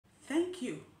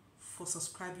Thank you for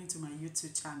subscribing to my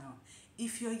YouTube channel.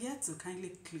 If you're yet to,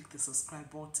 kindly click the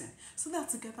subscribe button so that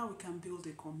together we can build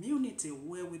a community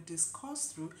where we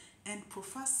discuss through and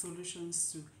provide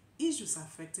solutions to issues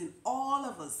affecting all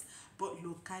of us, both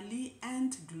locally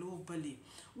and globally.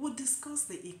 We'll discuss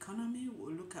the economy,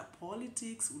 we'll look at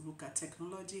politics, we'll look at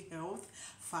technology, health,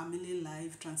 family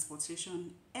life,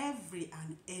 transportation, every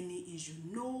and any issue,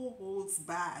 no holds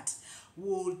barred.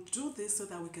 We'll do this so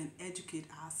that we can educate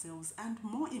ourselves and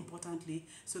more importantly,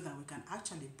 so that we can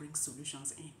actually bring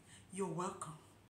solutions in. You're welcome.